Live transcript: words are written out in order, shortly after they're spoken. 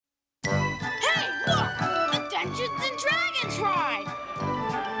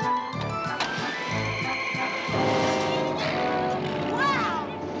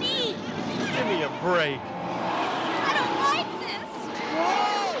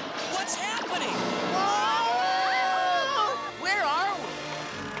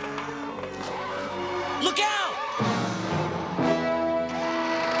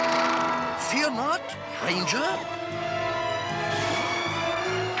Ranger,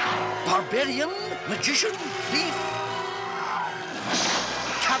 Barbarian, Magician, Thief,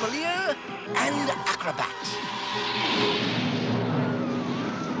 Cavalier, and Acrobat.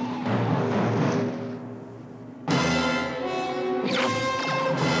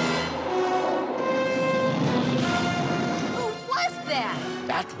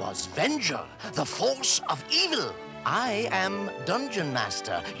 That was Venger, the force of evil. I am Dungeon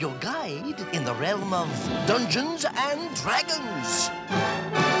Master, your guide in the realm of Dungeons and Dragons.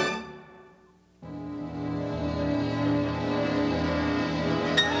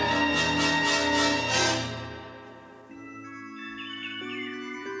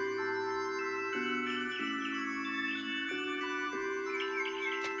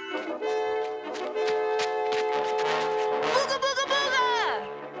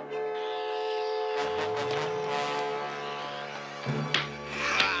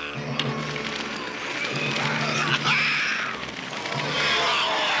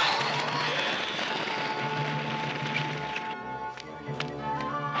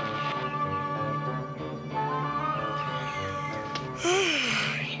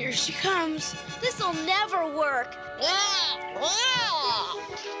 Here she comes. This'll never work.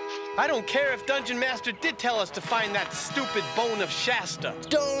 I don't care if Dungeon Master did tell us to find that stupid bone of Shasta.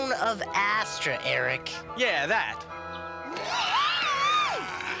 Stone of Astra, Eric. Yeah, that.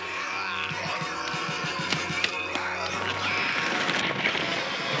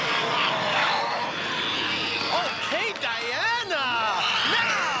 Okay, Diana!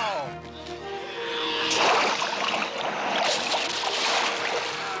 Now!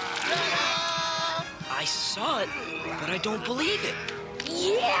 I saw it, but I don't believe it.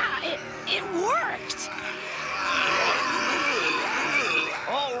 Yeah, it worked.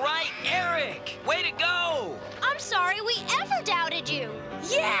 All right, Eric, way to go. I'm sorry we ever doubted you.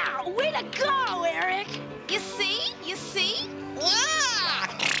 Yeah, way to go, Eric. You see? You see?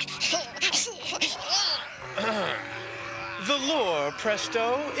 The lure,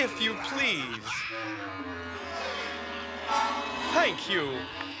 Presto, if you please. Thank you.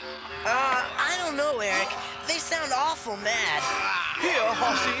 I don't know, Eric. They sound awful mad. Here,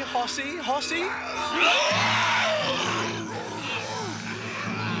 Hossy, Hossy, Hossy.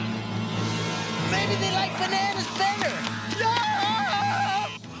 Maybe they like bananas better.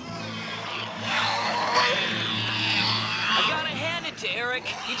 I gotta hand it to Eric.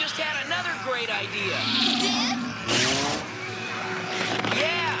 He just had another great idea. He did?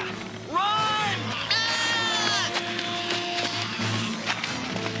 Yeah, run!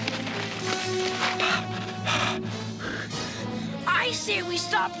 I say we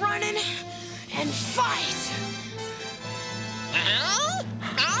stop running and fight.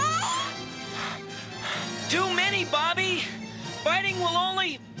 Too many, Bobby. Fighting will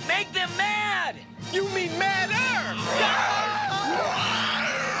only make them mad. You mean madder?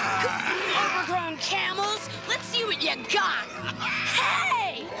 Overgrown camels, let's see what you got.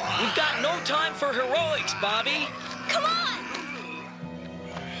 Hey! We've got no time for heroics, Bobby. Come on!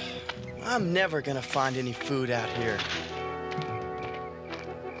 I'm never gonna find any food out here.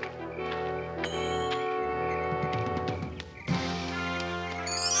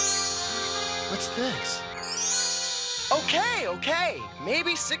 What's this? Okay.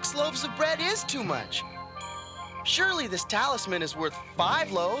 Maybe 6 loaves of bread is too much. Surely this talisman is worth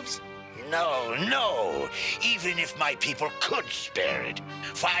 5 loaves. No. Even if my people could spare it,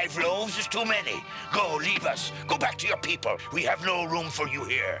 5 loaves is too many. Go, leave us. Go back to your people. We have no room for you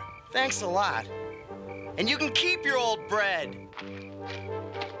here. Thanks a lot. And you can keep your old bread.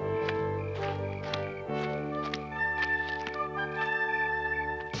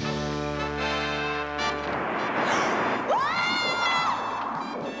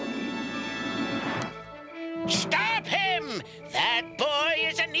 Stop him! That boy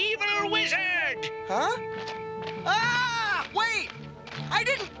is an evil wizard! Huh? Ah! Wait! I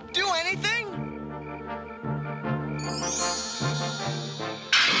didn't do anything!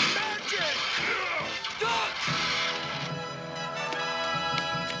 Magic!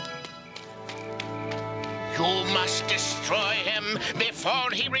 You must destroy him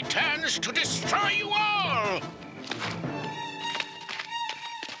before he returns to destroy you all!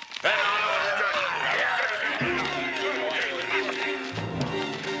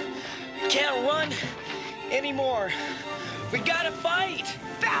 Can't run anymore. We gotta fight.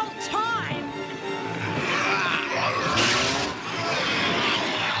 About time!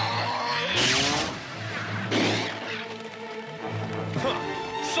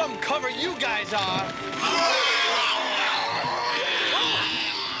 Some cover you guys are.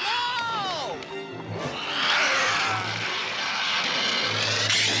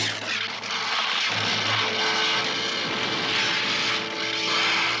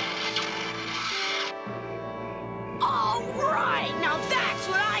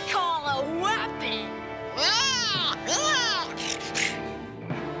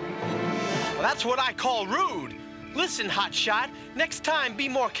 That's what I call rude. Listen, Hotshot, next time be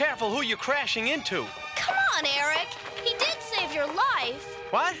more careful who you're crashing into. Come on, Eric. He did save your life.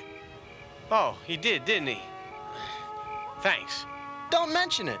 What? Oh, he did, didn't he? Thanks. Don't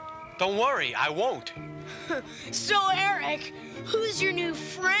mention it. Don't worry, I won't. So, Eric, who's your new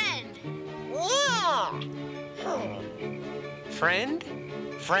friend? Friend?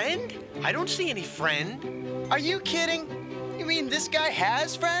 Friend? I don't see any friend. Are you kidding? You mean this guy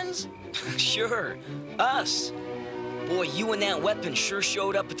has friends? Sure, us. Boy, you and that weapon sure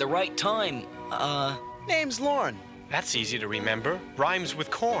showed up at the right time. Name's Lorne. That's easy to remember. Rhymes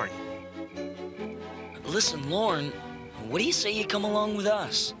with corn. Listen, Lorne, what do you say you come along with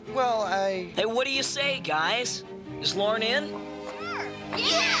us? Well, Hey, what do you say, guys? Is Lorne in?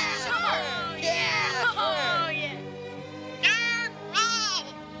 Yeah, sure. Oh, yeah.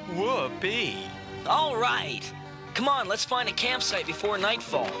 Whoopee. All right. Come on, let's find a campsite before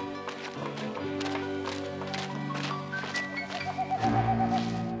nightfall.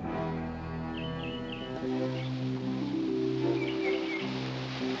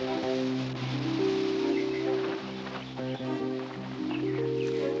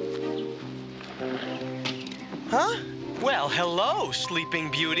 huh? Well, hello, Sleeping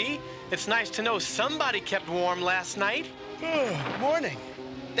Beauty. It's nice to know somebody kept warm last night. Morning.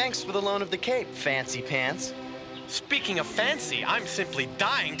 Thanks for the loan of the cape, Fancy Pants. Speaking of fancy, I'm simply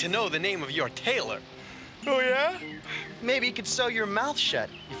dying to know the name of your tailor. Oh, yeah? Maybe you could sew your mouth shut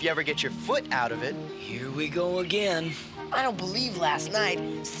if you ever get your foot out of it. Here we go again. I don't believe last night.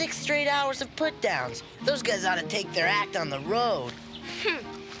 6 straight hours of put-downs. Those guys ought to take their act on the road.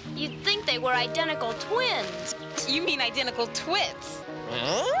 You'd think they were identical twins. You mean identical twits?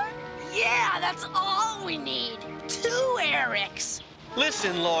 Huh? Yeah, that's all we need. 2 Erics.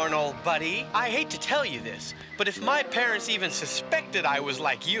 Listen, Lorne, old buddy, I hate to tell you this, but if my parents even suspected I was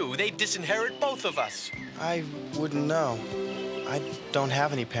like you, they'd disinherit both of us. I wouldn't know. I don't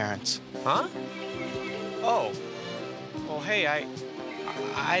have any parents. Huh? Oh. Well, hey,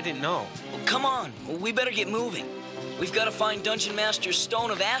 I didn't know. Well, come on, we better get moving. We've got to find Dungeon Master's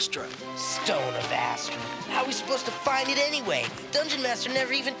Stone of Astra. Stone of Astra. How are we supposed to find it anyway? Dungeon Master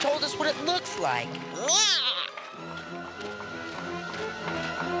never even told us what it looks like.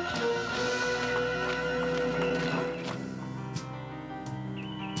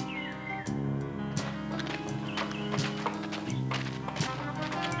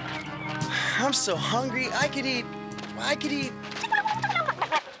 I'm so hungry, I could eat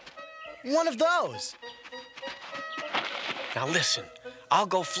one of those. Now listen, I'll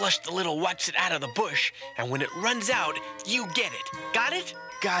go flush the little what's-it out of the bush, and when it runs out, you get it. Got it?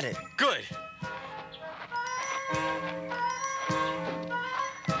 Got it. Good.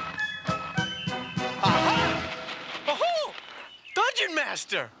 Aha! Oh-ho! Dungeon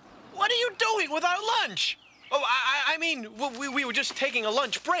Master! What are you doing with our lunch? Oh, I mean, we were just taking a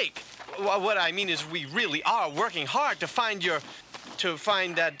lunch break. What I mean is we really are working hard to find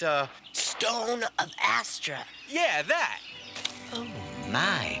that, Stone of Astra. yeah, that. Oh,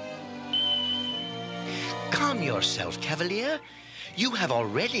 my. Calm yourself, Cavalier. You have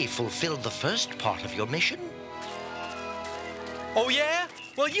already fulfilled the first part of your mission. Oh, yeah?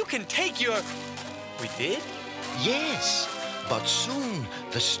 Well, you can take your... We did? Yes, but soon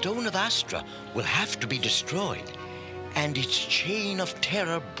the Stone of Astra will have to be destroyed and its chain of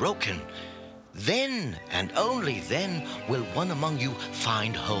terror broken. Then, and only then, will one among you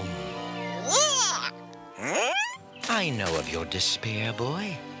find home. I know of your despair,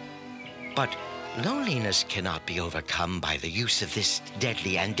 boy. But loneliness cannot be overcome by the use of this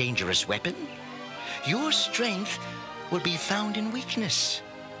deadly and dangerous weapon. Your strength will be found in weakness.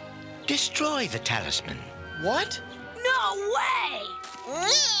 Destroy the talisman. What? No way!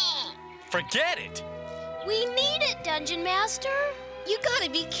 Forget it. We need it, Dungeon Master. You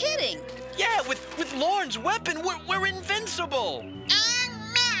gotta be kidding. Yeah, with Lorne's weapon, we're invincible.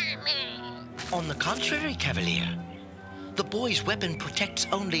 On the contrary, Cavalier, the boy's weapon protects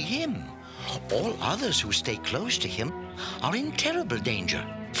only him. All others who stay close to him are in terrible danger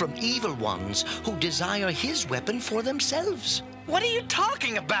from evil ones who desire his weapon for themselves. What are you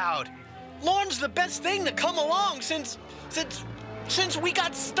talking about? Lorne's the best thing to come along since we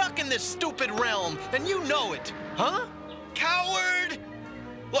got stuck in this stupid realm, and you know it, huh? Coward!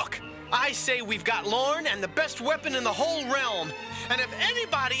 Look, I say we've got Lorne and the best weapon in the whole realm. And if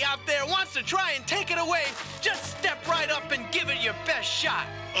anybody out there wants to try and take it away, just step right up and give it your best shot.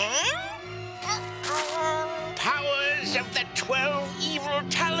 Powers of the 12 evil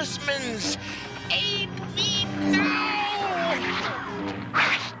talismans, aid me now!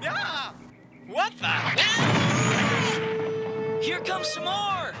 Yeah! What the? Here comes some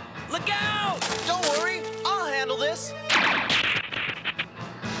more! Look out! Don't worry, I'll handle this.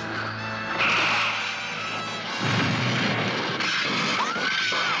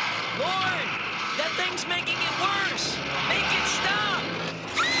 Lord, that thing's making it worse. Make it stop.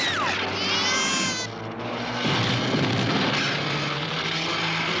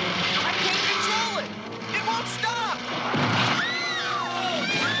 I can't control it. It won't stop.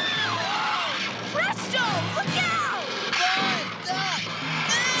 Presto! Look out!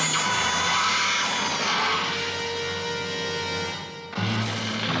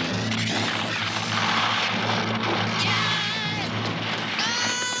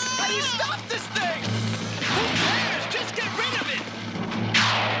 How do you stop this thing? Who cares? Just get rid of it!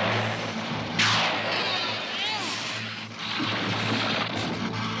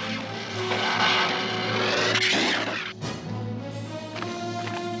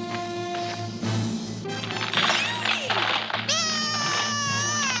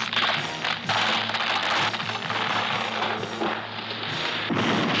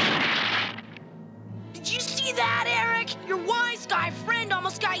 Did you see that, Eric? Your wise guy friend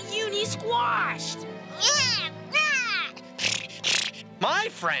almost got uni squashed. My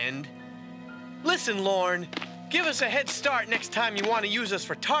friend? Listen, Lorne, give us a head start next time you want to use us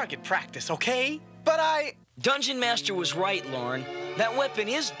for target practice, okay? But I... Dungeon Master was right, Lauren. That weapon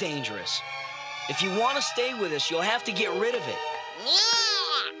is dangerous. If you want to stay with us, you'll have to get rid of it.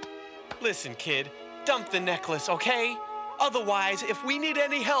 Listen, kid, dump the necklace, okay? Otherwise, if we need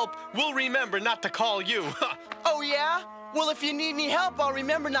any help, we'll remember not to call you. Oh, yeah? Well, if you need any help, I'll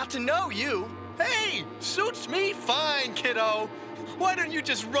remember not to know you. Hey, suits me fine, kiddo. Why don't you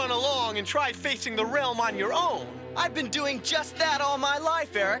just run along and try facing the realm on your own? I've been doing just that all my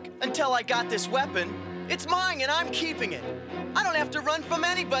life, Eric, until I got this weapon. It's mine, and I'm keeping it. I don't have to run from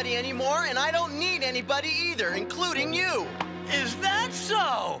anybody anymore, and I don't need anybody either, including you. Is that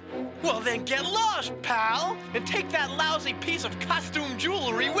so? Well, then get lost, pal, and take that lousy piece of costume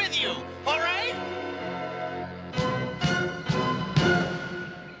jewelry with you, all right?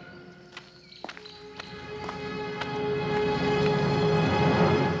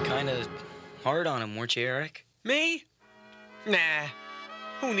 Kinda hard on him, weren't you, Eric? Me? Nah.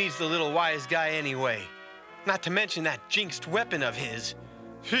 Who needs the little wise guy anyway? Not to mention that jinxed weapon of his.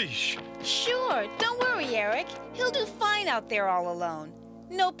 Sheesh. Sure, don't worry, Eric. He'll do fine out there all alone.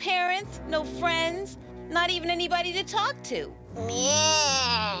 No parents, no friends, not even anybody to talk to.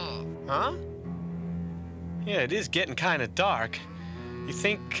 Huh? Yeah, it is getting kind of dark. You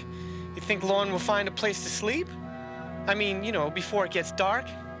think Lorne will find a place to sleep? I mean, you know, before it gets dark?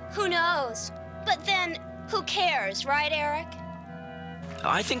 Who knows? But then, who cares, right, Eric?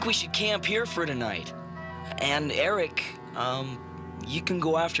 I think we should camp here for tonight. And Eric, you can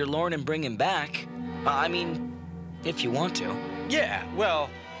go after Lauren and bring him back. I mean, if you want to. Yeah, well,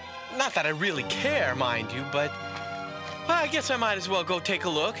 not that I really care, mind you, but well, I guess I might as well go take a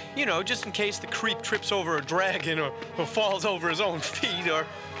look. You know, just in case the creep trips over a dragon or falls over his own feet or...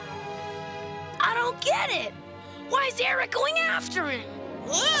 I don't get it. Why is Eric going after him?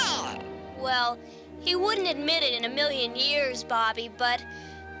 Well, he wouldn't admit it in a million years, Bobby, but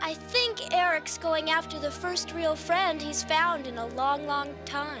I think Eric's going after the first real friend he's found in a long, long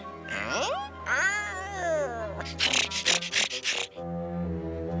time.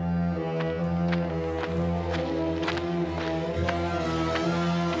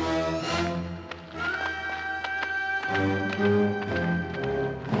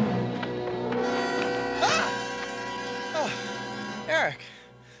 Eric,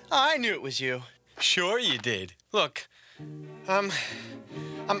 I knew it was you. Sure you did. Look, I'm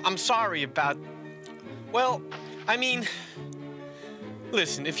sorry about... Well, I mean...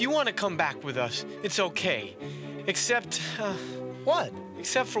 Listen, if you want to come back with us, it's okay. Except... What?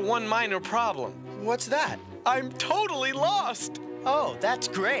 Except for one minor problem. What's that? I'm totally lost! Oh, that's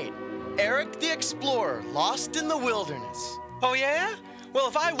great. Eric the Explorer, lost in the wilderness. Oh, yeah? Well,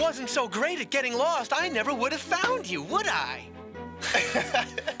 if I wasn't so great at getting lost, I never would have found you, would I?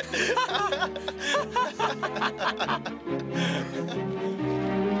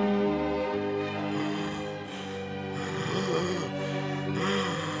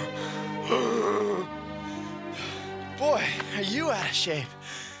 Boy, are you out of shape.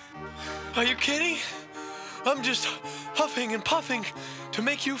 Are you kidding? I'm just huffing and puffing to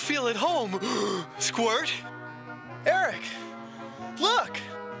make you feel at home. Squirt. Eric, look.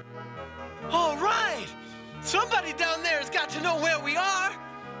 All right. Somebody down there has got to know where we are.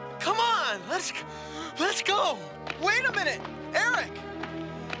 Come on, let's go. Wait a minute, Eric.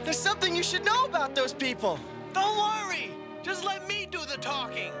 There's something you should know about those people. Don't worry. Just let me do the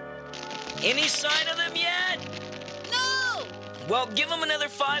talking. Any sign of them yet? No! Well, give them another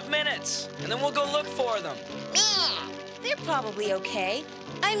 5 minutes, and then we'll go look for them. They're probably okay.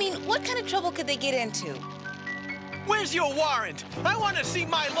 I mean, what kind of trouble could they get into? Where's your warrant? I want to see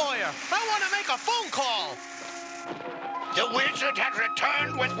my lawyer. I want to make a phone call. The wizard has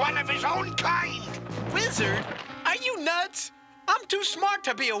returned with one of his own kind. Wizard? Are you nuts? I'm too smart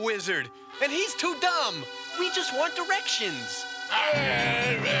to be a wizard, and he's too dumb. We just want directions.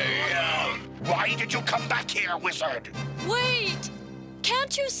 Why did you come back here, wizard? Wait!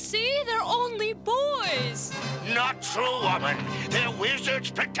 Can't you see they're only boys? Not true, woman. They're wizards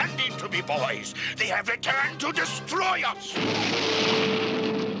pretending to be boys. They have returned to destroy us.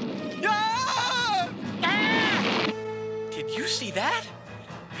 Ah! Ah! Did you see that?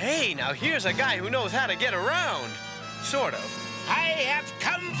 Hey, now here's a guy who knows how to get around. Sort of. I have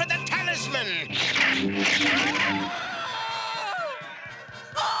come for the talisman.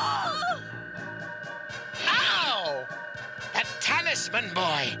 Ow! A talisman,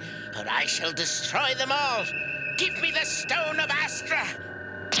 boy, or I shall destroy them all. Give me the Stone of Astra.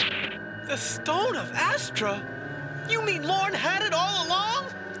 The Stone of Astra? You mean Lorne had it all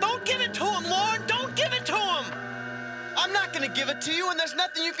along? Don't give it to him, Lorne! Don't give it to him! I'm not gonna give it to you, and there's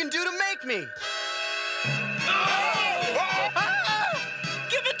nothing you can do to make me. Ah!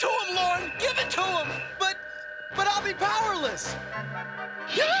 Give it to him, Lorne! Give it to him! But I'll be powerless.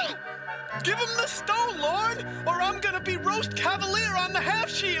 Yeah! Give him the stone, Lorne, or I'm gonna be roast cavalier on the half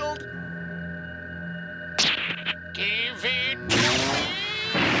shield. Give it to me.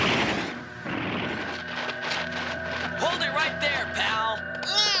 Hold it right there, pal.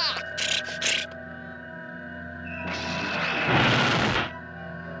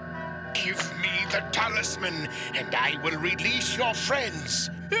 Give me the talisman, and I will release your friends.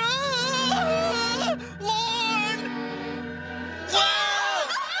 Ah! Lorne!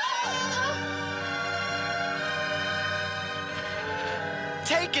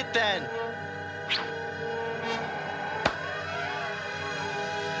 Take it then.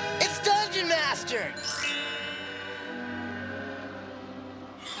 It's Dungeon Master!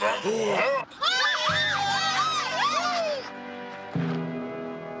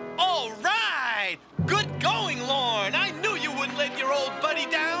 All right! Good going, Lorne! I knew you wouldn't let your old buddy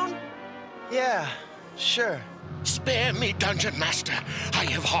down! Yeah, sure. Spare me, Dungeon Master. I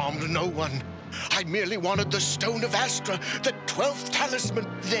have harmed no one. I merely wanted the Stone of Astra, the 12th Talisman.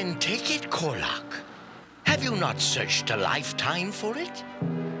 Then take it, Korlak. Have you not searched a lifetime for it?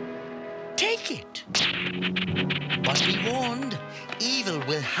 Take it. But be warned, evil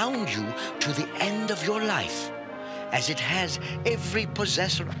will hound you to the end of your life, as it has every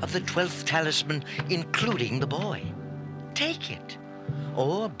possessor of the 12th Talisman, including the boy. Take it,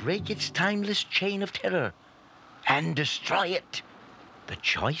 or break its timeless chain of terror and destroy it. The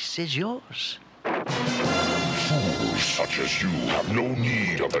choice is yours. Fools such as you have no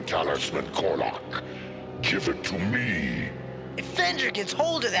need of the talisman, Korlak. Give it to me. If Venger gets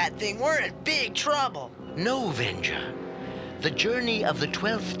hold of that thing, we're in big trouble. No, Venger. The journey of the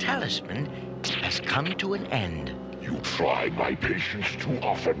 12th Talisman has come to an end. You tried my patience too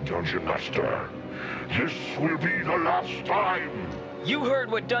often, Dungeon Master. This will be the last time. You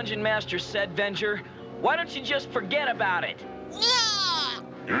heard what Dungeon Master said, Venger. Why don't you just forget about it?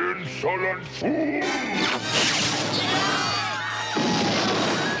 Insolent fool!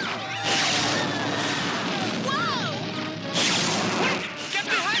 Whoa! Get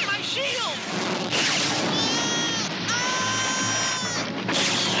behind my shield!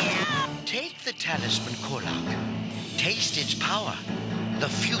 Take the talisman, Korlak. Taste its power. The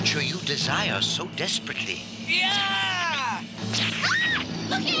future you desire so desperately. Yeah!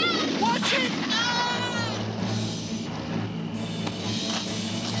 Look out! Watch it!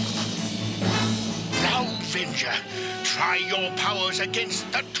 Now, Venger, try your powers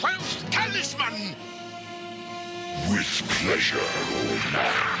against the 12th Talisman. With pleasure, old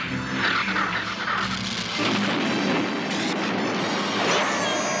man.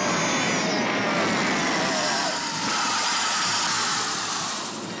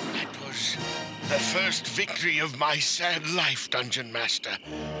 That was the first victory of my sad life, Dungeon Master.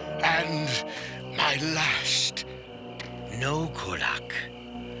 And my last. No, Korlak.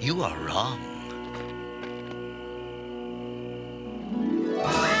 You are wrong.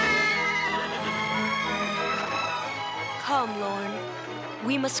 Come, Lorne.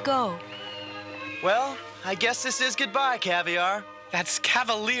 We must go. Well, I guess this is goodbye, Caviar. That's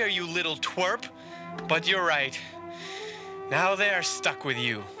cavalier, you little twerp. But you're right. Now they're stuck with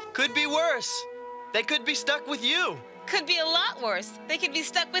you. Could be worse. They could be stuck with you. Could be a lot worse. They could be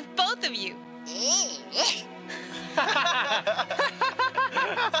stuck with both of you.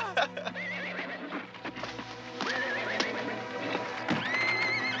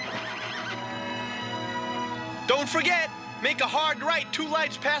 Don't forget, make a hard right 2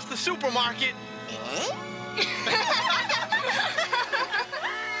 lights past the supermarket.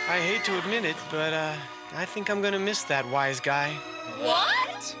 I hate to admit it, but I think I'm gonna miss that wise guy.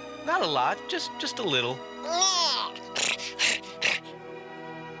 What? Not a lot, just a little.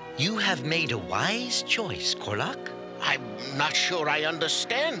 You have made a wise choice, Korlak. I'm not sure I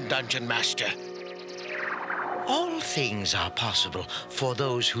understand, Dungeon Master. All things are possible for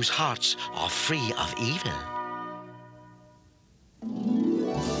those whose hearts are free of evil.